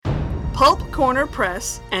Pulp Corner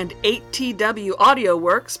Press and 8TW Audio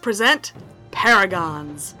Works present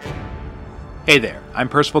Paragons. Hey there, I'm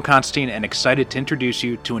Percival Constantine and excited to introduce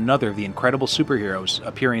you to another of the incredible superheroes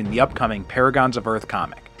appearing in the upcoming Paragons of Earth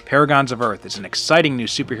comic. Paragons of Earth is an exciting new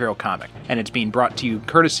superhero comic, and it's being brought to you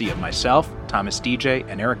courtesy of myself, Thomas DJ,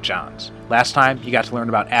 and Eric Johns. Last time, you got to learn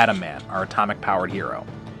about Atom Man, our atomic-powered hero.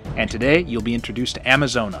 And today, you'll be introduced to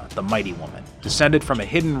Amazona, the Mighty Woman. Descended from a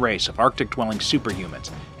hidden race of Arctic-dwelling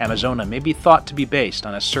superhumans, Amazona may be thought to be based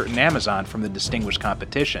on a certain Amazon from the Distinguished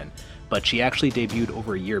Competition, but she actually debuted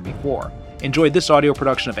over a year before. Enjoy this audio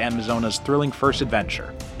production of Amazona's thrilling first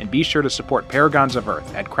adventure, and be sure to support Paragons of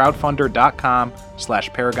Earth at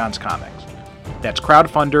crowdfunder.com/paragonscomics. That's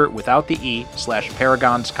crowdfunder without the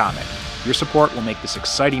E/paragonscomic. Your support will make this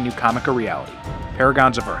exciting new comic a reality.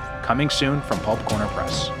 Paragons of Earth, coming soon from Pulp Corner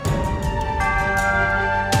Press.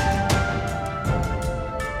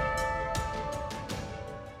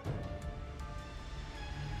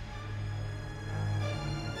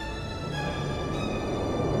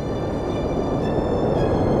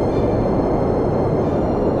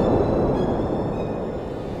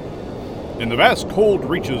 In the vast cold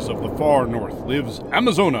reaches of the far north lives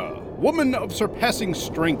Amazona, woman of surpassing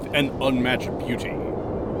strength and unmatched beauty.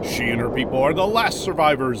 She and her people are the last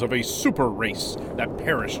survivors of a super race that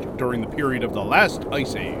perished during the period of the last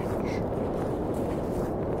ice age.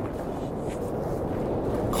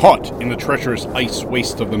 Caught in the treacherous ice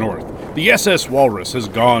waste of the north, the SS Walrus has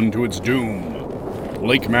gone to its doom.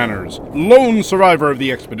 Blake Manners, lone survivor of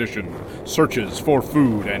the expedition, searches for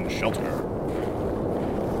food and shelter.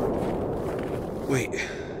 Wait,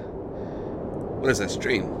 what is that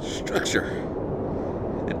strange structure?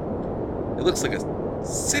 It looks like a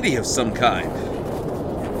city of some kind.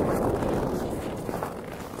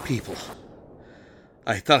 People.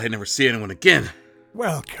 I thought I'd never see anyone again.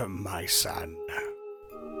 Welcome, my son.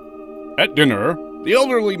 At dinner, the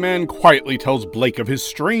elderly man quietly tells Blake of his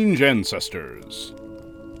strange ancestors.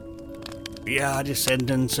 We are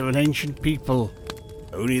descendants of an ancient people.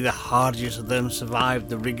 Only the hardiest of them survived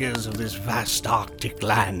the rigors of this vast Arctic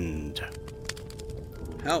land.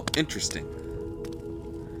 How interesting.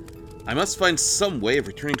 I must find some way of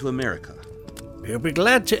returning to America. We'll be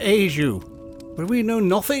glad to aid you, but we know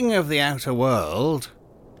nothing of the outer world.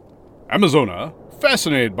 Amazona,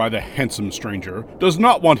 fascinated by the handsome stranger, does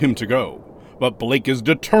not want him to go, but Blake is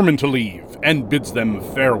determined to leave and bids them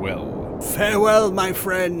farewell. Farewell, my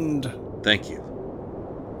friend. Thank you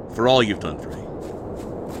for all you've done for me.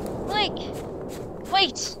 Blake,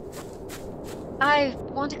 wait. I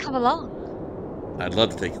want to come along. I'd love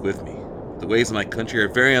to take you with me. The ways of my country are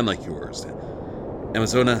very unlike yours.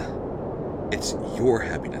 Amazona, it's your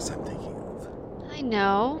happiness I'm thinking of. I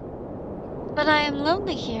know, but I am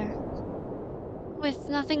lonely here, with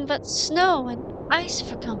nothing but snow and ice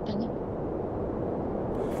for company.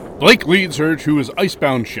 Blake leads her to his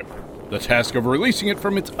icebound ship. The task of releasing it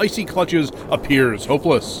from its icy clutches appears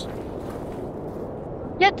hopeless.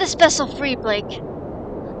 Get this vessel free, Blake.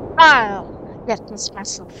 I'll get this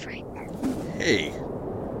vessel free. Hey,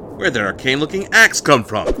 where'd that arcane-looking axe come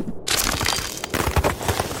from?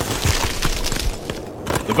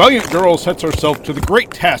 The valiant girl sets herself to the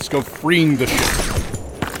great task of freeing the ship.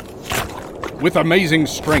 With amazing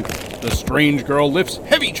strength, the strange girl lifts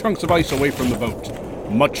heavy chunks of ice away from the boat,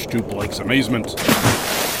 much to Blake's amazement.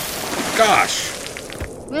 Gosh!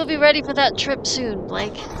 We'll be ready for that trip soon,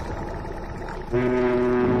 Blake.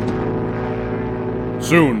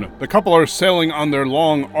 Soon, the couple are sailing on their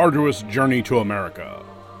long, arduous journey to America.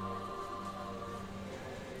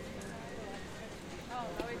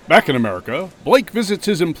 Back in America, Blake visits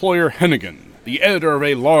his employer Hennigan, the editor of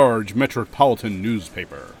a large metropolitan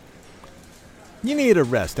newspaper. You need a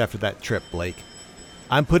rest after that trip, Blake.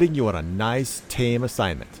 I'm putting you on a nice, tame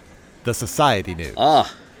assignment. The Society News.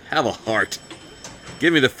 Ah, have a heart.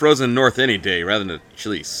 Give me the frozen north any day rather than the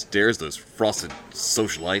chilly stares of those frosted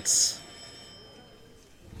socialites.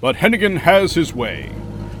 But Hennigan has his way.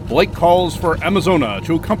 Blake calls for Amazona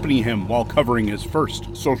to accompany him while covering his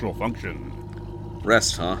first social function.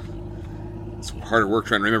 Rest, huh? It's harder work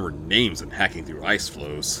trying to remember names than hacking through ice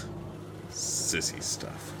floes. Sissy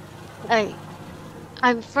stuff.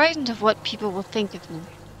 I'm frightened of what people will think of me.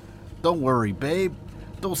 Don't worry, babe.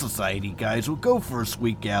 Those society guys will go for a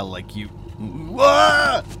sweet gal like you.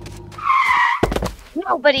 Ah!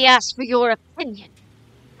 Nobody asked for your opinion.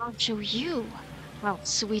 I'll show you how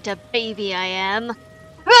sweet a baby I am.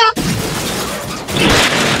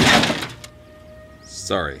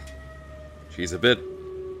 Sorry. She's a bit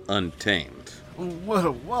untamed. What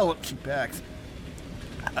a wallop she packs.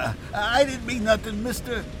 I didn't mean nothing,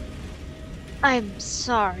 mister. I'm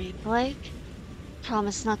sorry, Blake.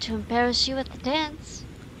 promise not to embarrass you at the dance.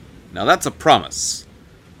 Now that's a promise.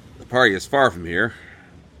 The party is far from here.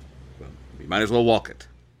 Well, we might as well walk it.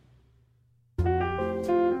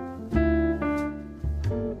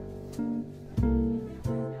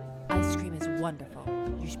 Ice cream is wonderful.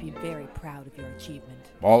 You should be very proud of your achievement.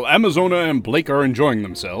 While Amazona and Blake are enjoying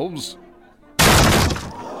themselves,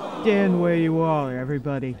 Stand where you are,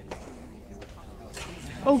 everybody.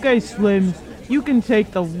 Okay, Slim, you can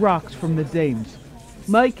take the rocks from the dames.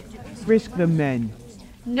 Mike, frisk the men.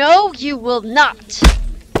 No, you will not.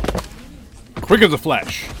 quick as a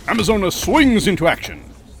flash, Amazona swings into action.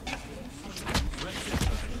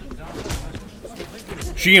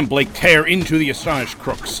 She and Blake tear into the astonished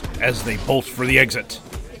crooks as they bolt for the exit.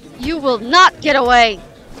 You will not get away.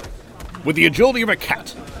 With the agility of a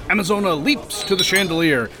cat, Amazona leaps to the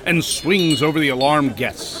chandelier and swings over the alarmed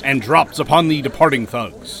guests and drops upon the departing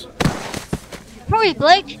thugs. Hurry,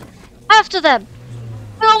 Blake. After them.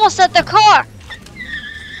 We're almost at their car.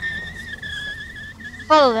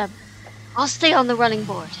 Follow them. I'll stay on the running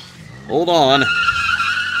board. Hold on.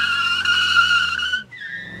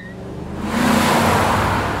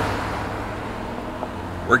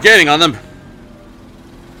 We're gaining on them.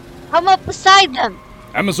 Come up beside them.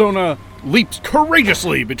 Amazona leaps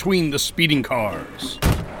courageously between the speeding cars.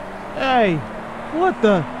 Hey, what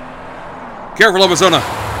the? Careful, Amazona.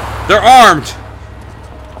 They're armed.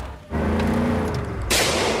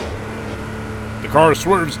 The car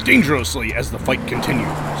swerves dangerously as the fight continues.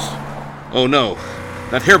 Oh no.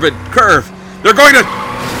 That hairpin curve. They're going to...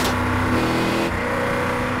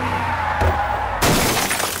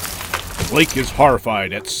 Blake is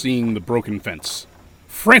horrified at seeing the broken fence.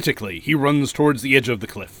 Frantically, he runs towards the edge of the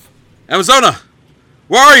cliff. Amazona!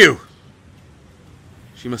 Where are you?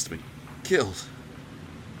 She must have been killed.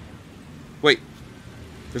 Wait.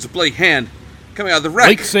 There's a bloody hand coming out of the wreck.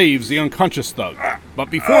 Blake saves the unconscious thug, but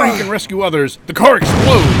before he can rescue others, the car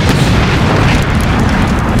explodes.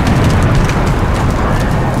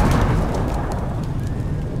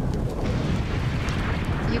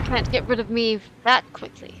 You can't get rid of me that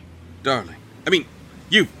quickly. Darling. I mean,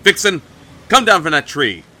 you, Vixen. Come down from that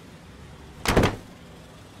tree.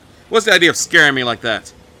 What's the idea of scaring me like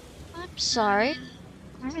that? I'm sorry.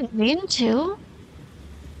 I didn't mean to.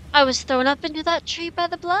 I was thrown up into that tree by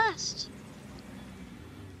the blast.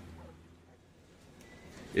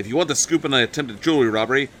 If you want the scoop on an attempted jewelry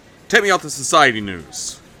robbery, take me out to Society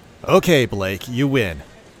News. Okay, Blake, you win.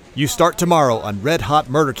 You start tomorrow on Red Hot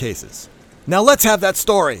Murder Cases. Now let's have that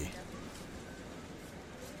story.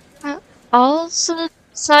 All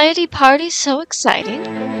society parties so exciting.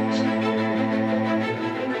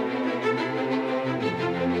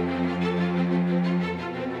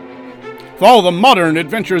 Follow the modern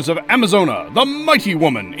adventures of Amazona, the mighty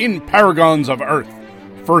woman in Paragons of Earth.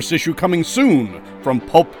 First issue coming soon from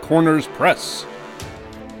Pulp Corners Press.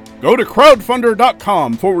 Go to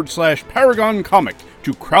crowdfunder.com/Paragon Comic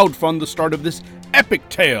to crowdfund the start of this epic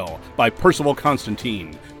tale by Percival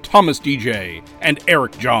Constantine, Thomas DJ, and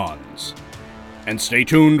Eric Johns. And stay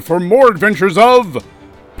tuned for more adventures of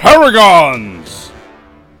Paragons!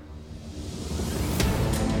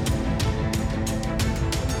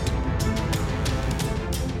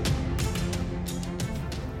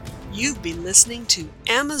 You've been listening to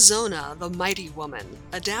Amazona, the Mighty Woman,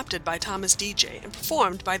 adapted by Thomas DJ and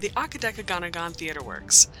performed by the Akadekaganagon Theater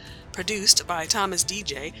Works. Produced by Thomas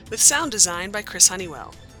DJ with sound design by Chris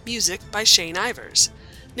Honeywell. Music by Shane Ivers.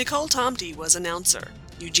 Nicole Tomty was announcer.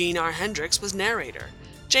 Eugene R. Hendricks was narrator.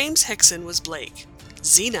 James Hickson was Blake.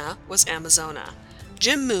 Xena was Amazona.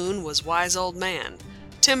 Jim Moon was Wise Old Man.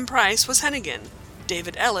 Tim Price was Hennigan.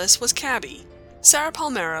 David Ellis was Cabby. Sarah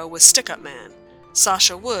Palmero was Stick-Up Man.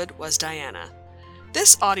 Sasha Wood was Diana.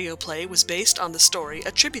 This audio play was based on the story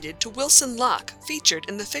attributed to Wilson Locke, featured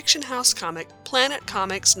in the Fiction House comic Planet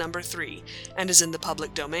Comics No. 3, and is in the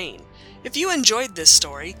public domain. If you enjoyed this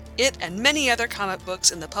story, it and many other comic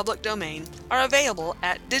books in the public domain are available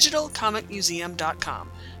at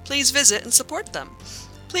digitalcomicmuseum.com. Please visit and support them.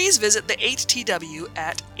 Please visit the 8TW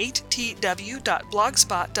at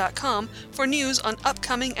 8tw.blogspot.com for news on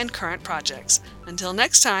upcoming and current projects. Until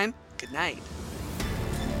next time, good night.